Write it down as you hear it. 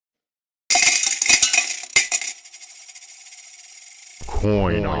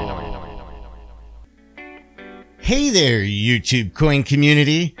Coin Op. Hey there, YouTube coin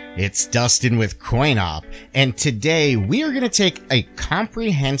community. It's Dustin with Coin Op, and today we are going to take a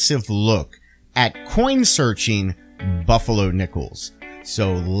comprehensive look at coin searching Buffalo nickels.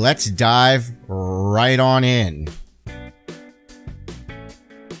 So let's dive right on in.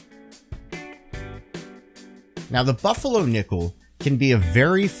 Now, the Buffalo nickel can be a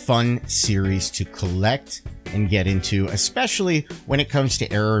very fun series to collect and get into, especially when it comes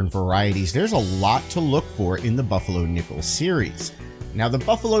to error and varieties. There's a lot to look for in the Buffalo nickel series. Now, the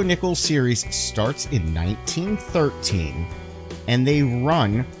Buffalo nickel series starts in 1913 and they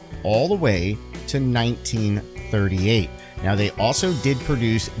run all the way to 1938. Now, they also did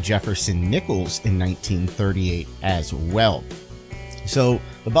produce Jefferson nickels in 1938 as well. So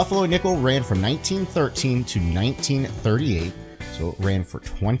the Buffalo nickel ran from 1913 to 1938. So it ran for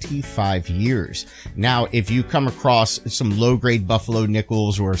 25 years. Now, if you come across some low-grade Buffalo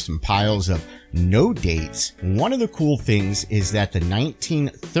nickels or some piles of no dates, one of the cool things is that the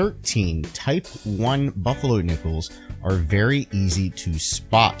 1913 Type 1 Buffalo nickels are very easy to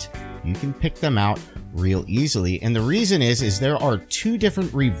spot. You can pick them out real easily. And the reason is there are two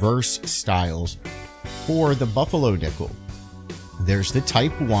different reverse styles for the Buffalo nickel. There's the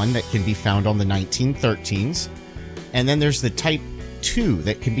Type 1 that can be found on the 1913s. And then there's the Type 2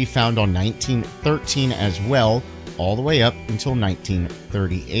 that can be found on 1913 as well, all the way up until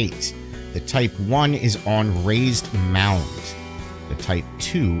 1938. The Type 1 is on raised mound. The Type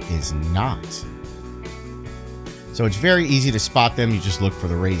 2 is not. So it's very easy to spot them. You just look for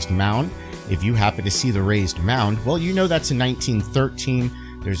the raised mound. If you happen to see the raised mound, well, you know that's a 1913.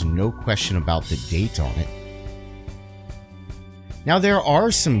 There's no question about the date on it. Now, there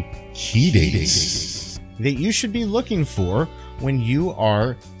are some key dates that you should be looking for when you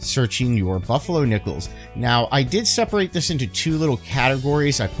are searching your Buffalo nickels. Now, I did separate this into two little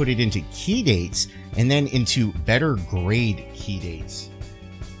categories. I put it into key dates and then into better grade key dates.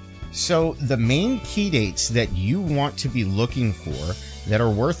 So the main key dates that you want to be looking for that are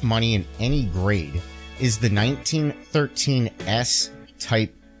worth money in any grade is the 1913S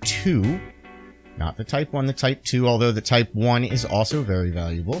Type 2, not the Type 1, the Type 2, although the Type 1 is also very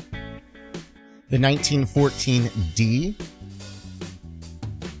valuable. The 1914D.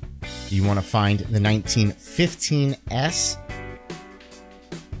 You want to find the 1915S,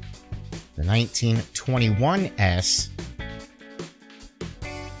 the 1921S,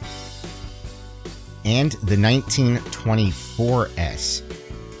 and the 1924S.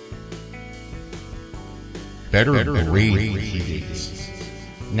 Better grade key dates.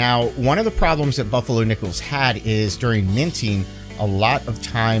 Now, one of the problems that Buffalo nickels had is during minting, a lot of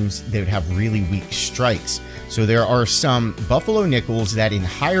times they would have really weak strikes. So there are some Buffalo nickels that in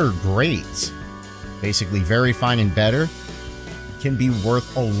higher grades, basically very fine and better, can be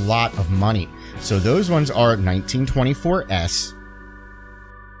worth a lot of money. So those ones are 1924S,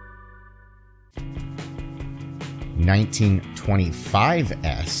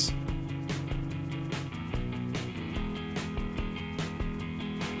 1925S,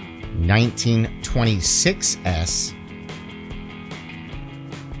 (1926S),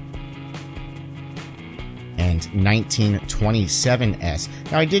 and 1927S.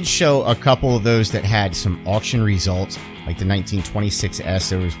 Now, I did show a couple of those that had some auction results, like the 1926S.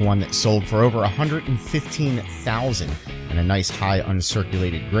 There was one that sold for over $115,000 and a nice high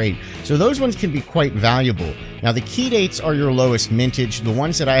uncirculated grade. So those ones can be quite valuable. Now, the key dates are your lowest mintage. The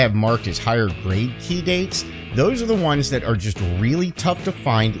ones that I have marked as higher grade key dates, those are the ones that are just really tough to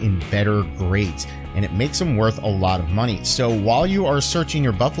find in better grades, and it makes them worth a lot of money. So while you are searching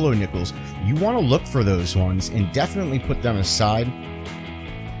your Buffalo nickels, you want to look for those ones and definitely put them aside.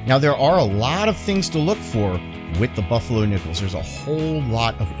 Now, there are a lot of things to look for with the Buffalo nickels. There's a whole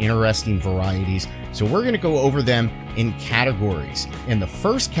lot of interesting varieties. So we're going to go over them in categories. And the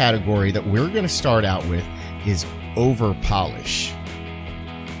first category that we're going to start out with is over polish.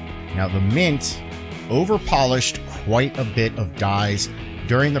 Now, the mint over polished quite a bit of dies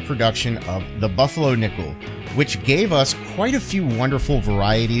during the production of the Buffalo nickel, which gave us quite a few wonderful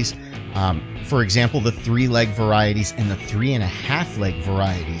varieties. For example, the 3-leg varieties and the 3.5-leg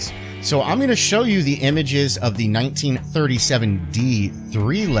varieties. So I'm going to show you the images of the 1937D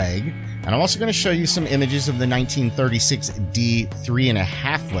 3-leg, and I'm also going to show you some images of the 1936D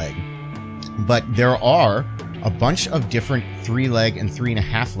 3.5-leg. But there are a bunch of different 3-leg and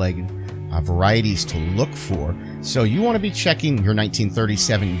 3.5-leg varieties to look for. So you want to be checking your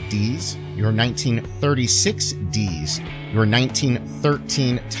 1937Ds, your 1936Ds, your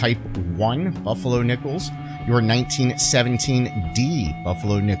 1913 Type 1 Buffalo nickels, your 1917D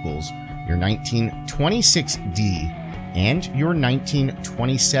Buffalo nickels, your 1926D, and your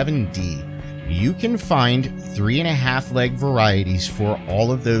 1927D. You can find 3.5 leg varieties for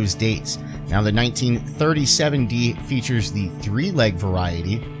all of those dates. Now the 1937D features the 3 leg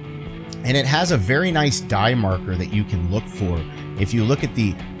variety, and it has a very nice die marker that you can look for. If you look at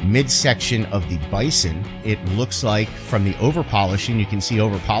the midsection of the bison, it looks like from the overpolishing, you can see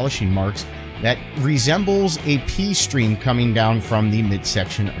overpolishing marks that resembles a pea stream coming down from the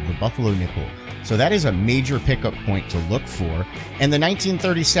midsection of the buffalo nickel. So that is a major pickup point to look for. And the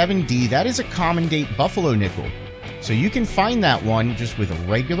 1937D, that is a common date buffalo nickel. So you can find that one just with a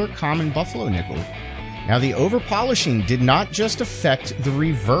regular common buffalo nickel. Now the overpolishing did not just affect the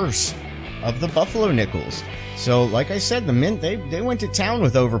reverse of the buffalo nickels. So like I said, the Mint, they went to town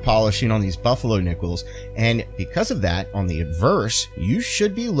with overpolishing on these buffalo nickels. And because of that, on the adverse, you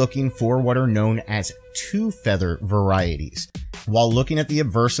should be looking for what are known as 2-feather varieties. While looking at the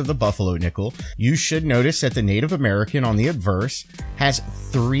obverse of the buffalo nickel, you should notice that the Native American on the obverse has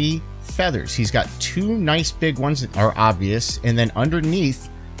 3 feathers. He's got 2 nice big ones that are obvious, and then underneath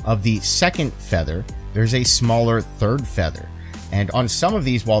of the second feather, there's a smaller 3rd feather. And on some of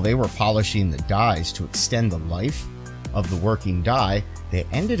these, while they were polishing the dies to extend the life of the working die, they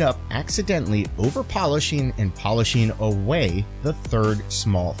ended up accidentally over-polishing and polishing away the 3rd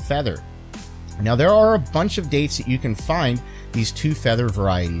small feather. Now there are a bunch of dates that you can find these 2-feather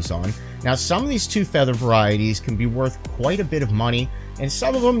varieties on. Now some of these 2-feather varieties can be worth quite a bit of money, and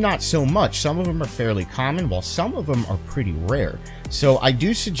some of them not so much. Some of them are fairly common, while some of them are pretty rare. So I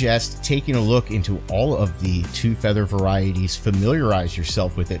do suggest taking a look into all of the 2-feather varieties, familiarize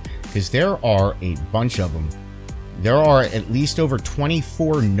yourself with it, because there are a bunch of them. There are at least over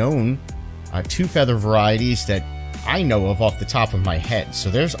 24 known 2-feather varieties that I know of off the top of my head. So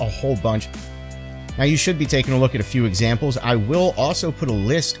there's a whole bunch. Now you should be taking a look at a few examples. I will also put a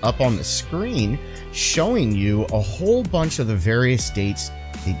list up on the screen showing you a whole bunch of the various dates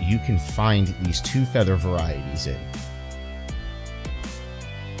that you can find these 2-feather varieties in.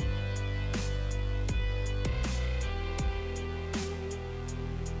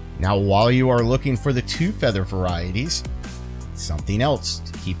 Now while you are looking for the 2-feather varieties, something else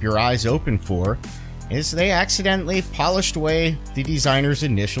to keep your eyes open for is they accidentally polished away the designer's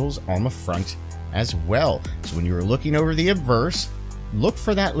initials on the front as well. So when you're looking over the obverse, look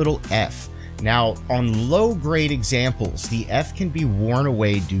for that little F. Now on low grade examples, the F can be worn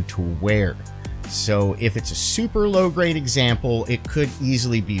away due to wear. So if it's a super low grade example, it could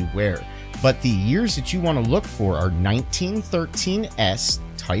easily be wear. But the years that you want to look for are 1913S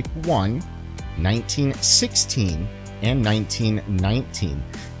Type 1, 1916, and 1919.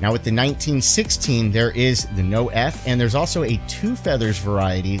 Now with the 1916, there is the no F, and there's also a 2-feathers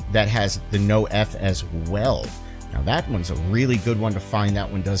variety that has the no F as well. Now that one's a really good one to find.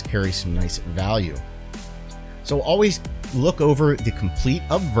 That one does carry some nice value. So always look over the complete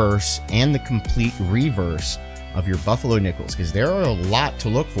obverse and the complete reverse of your buffalo nickels, because there are a lot to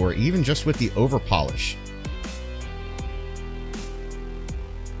look for, even just with the over polish.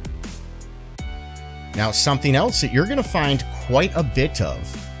 Now something else that you're going to find quite a bit of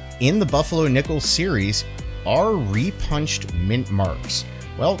in the buffalo nickel series are repunched mint marks.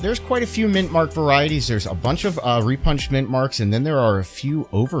 Well, there's quite a few mint mark varieties. There's a bunch of repunched mint marks, and then there are a few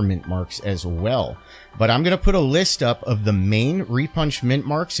over mint marks as well. But I'm going to put a list up of the main repunched mint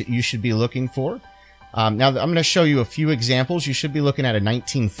marks that you should be looking for. Now I'm going to show you a few examples. You should be looking at a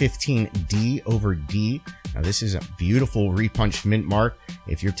 1915 D over D. Now this is a beautiful repunched mint mark.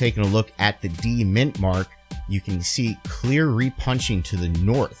 If you're taking a look at the D mint mark, you can see clear repunching to the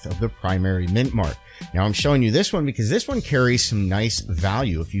north of the primary mint mark. Now I'm showing you this one because this one carries some nice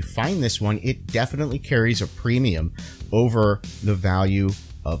value. If you find this one, it definitely carries a premium over the value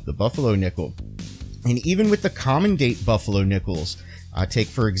of the buffalo nickel. And even with the common date buffalo nickels, take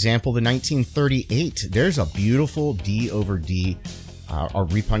for example the 1938. There's a beautiful D over D, a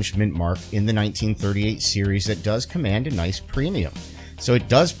repunched mint mark in the 1938 series that does command a nice premium. So it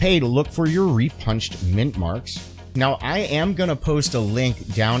does pay to look for your repunched mint marks. Now I am going to post a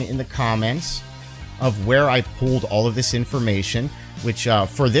link down in the comments of where I pulled all of this information, which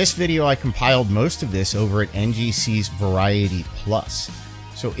for this video I compiled most of this over at NGC's Variety Plus.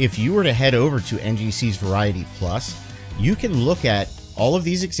 So if you were to head over to NGC's Variety Plus, you can look at all of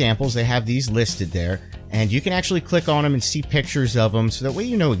these examples. They have these listed there, and you can actually click on them and see pictures of them, so that way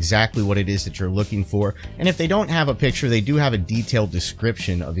you know exactly what it is that you're looking for. And if they don't have a picture, they do have a detailed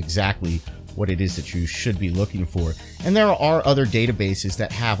description of exactly what it is that you should be looking for. And there are other databases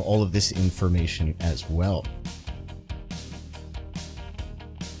that have all of this information as well.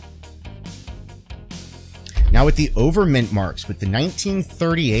 Now with the over mint marks, with the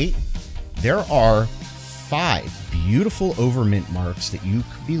 1938, there are 5 beautiful over mint marks that you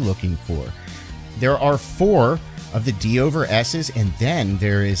could be looking for. There are 4 of the D over S's, and then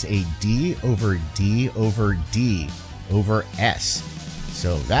there is a D over D over D over S.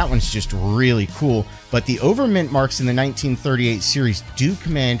 So that one's just really cool. But the over mint marks in the 1938 series do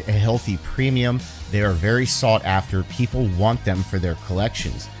command a healthy premium. They are very sought after. People want them for their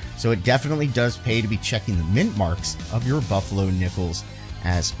collections. So it definitely does pay to be checking the mint marks of your Buffalo nickels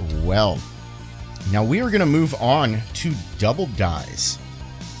as well. Now we are going to move on to double dies.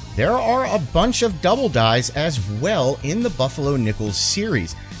 There are a bunch of double dies as well in the Buffalo Nickels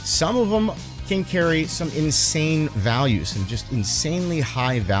series. Some of them can carry some insane values, some just insanely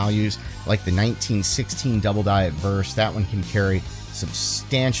high values, like the 1916 double die at Verse. That one can carry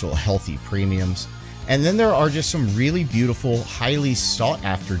substantial healthy premiums. And then there are just some really beautiful, highly sought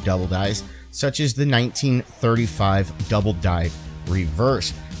after double dies, such as the 1935 double die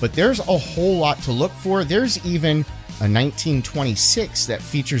Reverse. But there's a whole lot to look for. There's even a 1926 that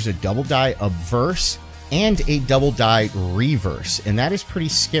features a double die Obverse and a double die Reverse, and that is pretty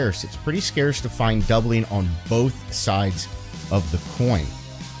scarce. It's pretty scarce to find doubling on both sides of the coin.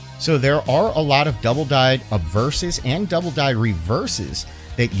 So there are a lot of double die Obverses and double die Reverses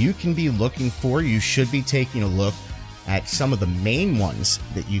that you can be looking for. You should be taking a look at some of the main ones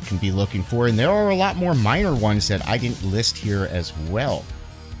that you can be looking for, and there are a lot more minor ones that I didn't list here as well.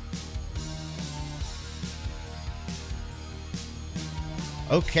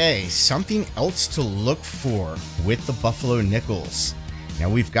 Okay, something else to look for with the Buffalo Nickels. Now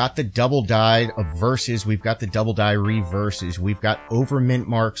we've got the double die Obverses, we've got the double die Reverses, we've got over mint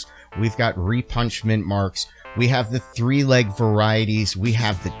marks, we've got repunch mint marks, we have the 3-leg varieties, we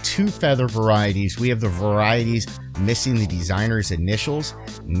have the 2-feather varieties, we have the varieties missing the designer's initials.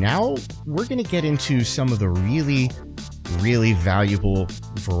 Now we're going to get into some of the really valuable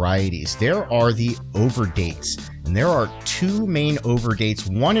varieties. There are the overdates, and there are 2 main overdates.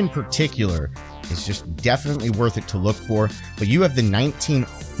 One in particular is just definitely worth it to look for, but you have the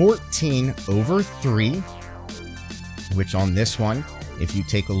 1914 over 3, which on this one, if you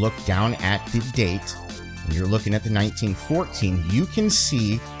take a look down at the date, and you're looking at the 1914, you can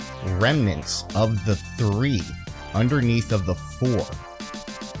see remnants of the 3 underneath of the 4.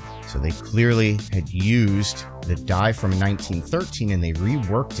 So they clearly had used the die from 1913 and they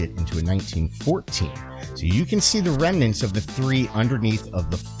reworked it into a 1914. So you can see the remnants of the 3 underneath of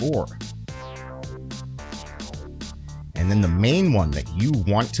the 4. And then the main one that you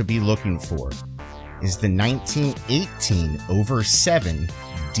want to be looking for is the 1918 over 7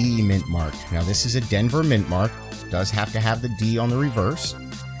 D mint mark. Now this is a Denver mint mark. It does have to have the D on the reverse.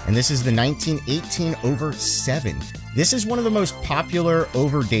 And this is the 1918 over 7. This is one of the most popular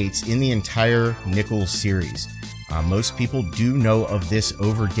overdates in the entire nickel series. Most people do know of this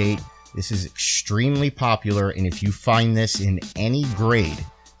overdate. This is extremely popular, and if you find this in any grade,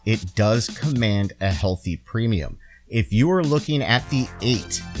 it does command a healthy premium. If you are looking at the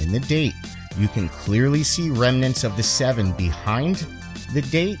 8 in the date, you can clearly see remnants of the 7 behind the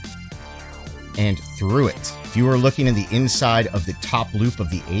date and through it. If you are looking in the inside of the top loop of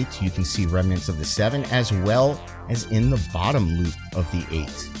the 8, you can see remnants of the 7 as well as in the bottom loop of the 8.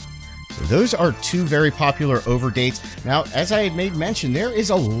 So those are 2 very popular overdates. Now, as I had made mention, there is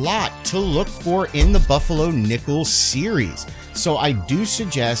a lot to look for in the Buffalo Nickel series. So I do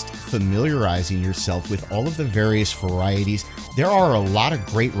suggest familiarizing yourself with all of the various varieties. There are a lot of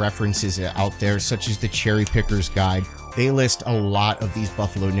great references out there, such as the Cherry Picker's Guide. They list a lot of these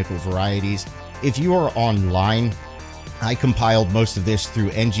Buffalo Nickel varieties. If you are online, I compiled most of this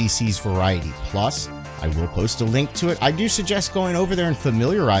through NGC's Variety Plus. I will post a link to it. I do suggest going over there and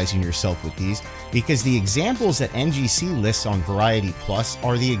familiarizing yourself with these, because the examples that NGC lists on Variety Plus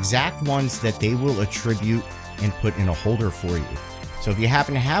are the exact ones that they will attribute and put in a holder for you. So if you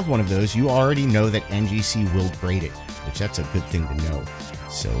happen to have one of those, you already know that NGC will grade it, which that's a good thing to know.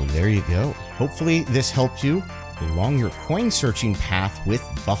 So there you go. Hopefully this helped you along your coin searching path with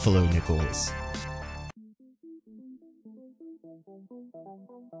Buffalo Nickels.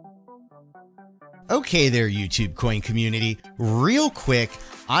 Okay there, YouTube coin community. Real quick,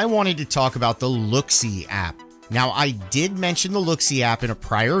 I wanted to talk about the lookzee app. Now, I did mention the lookzee app in a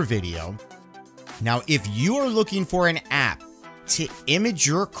prior video. Now, if you are looking for an app to image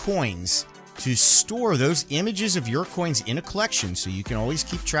your coins, to store those images of your coins in a collection so you can always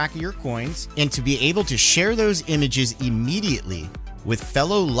keep track of your coins, and to be able to share those images immediately with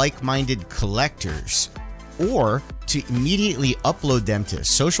fellow like-minded collectors, or to immediately upload them to a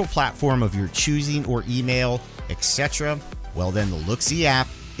social platform of your choosing or email, etc., well then the lookzee app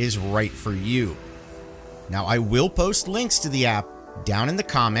is right for you. Now I will post links to the app down in the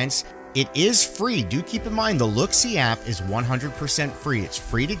comments. It is free. Do keep in mind the lookzee app is 100% free. It's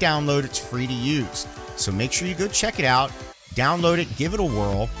free to download. It's free to use. So make sure you go check it out. Download it. Give it a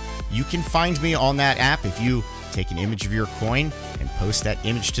whirl. You can find me on that app. If you take an image of your coin and post that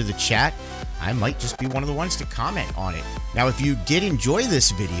image to the chat, I might just be one of the ones to comment on it. Now, if you did enjoy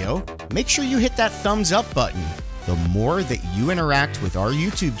this video, make sure you hit that thumbs up button. The more that you interact with our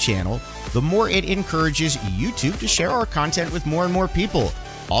YouTube channel, the more it encourages YouTube to share our content with more and more people.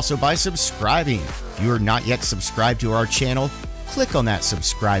 Also by subscribing. If you are not yet subscribed to our channel, click on that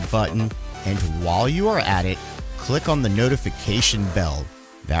subscribe button. And while you are at it, click on the notification bell.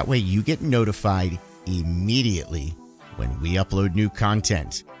 That way you get notified immediately when we upload new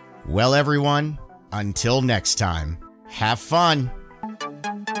content. Well, everyone, until next time, have fun.